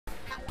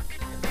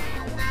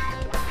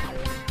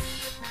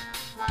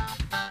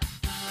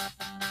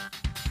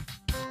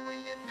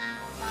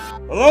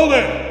Hello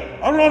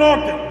there, I'm Ron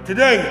Arkham.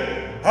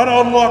 Today, how to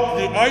unlock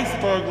the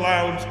Iceberg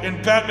Lounge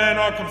in Batman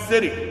Arkham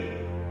City.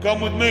 Come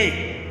with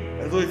me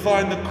as we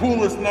find the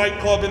coolest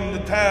nightclub in the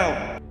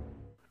town.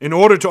 In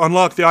order to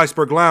unlock the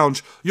Iceberg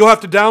Lounge, you'll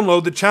have to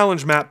download the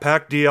Challenge Map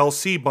Pack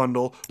DLC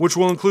bundle, which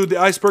will include the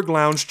Iceberg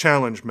Lounge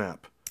Challenge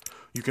Map.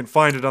 You can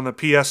find it on the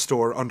PS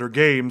Store under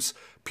Games,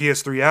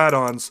 PS3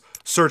 Add-ons,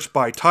 search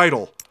by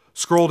title,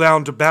 scroll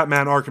down to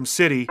Batman Arkham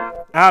City,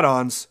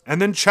 Add-ons, and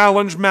then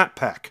Challenge Map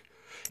Pack.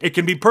 It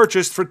can be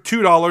purchased for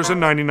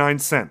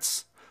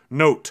 $2.99.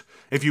 Note,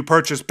 if you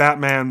purchase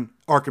Batman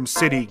Arkham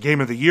City Game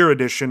of the Year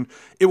Edition,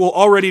 it will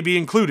already be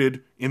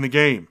included in the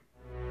game.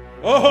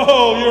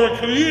 Oh, you're a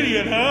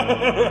comedian,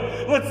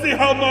 huh? Let's see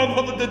how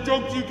long the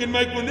jokes you can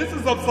make when this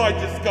is upside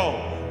your skull.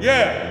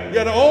 Yeah,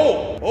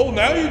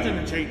 now you're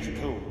gonna change your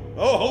tune.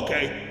 Oh,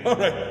 okay. All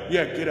right,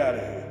 yeah, get out of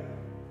here.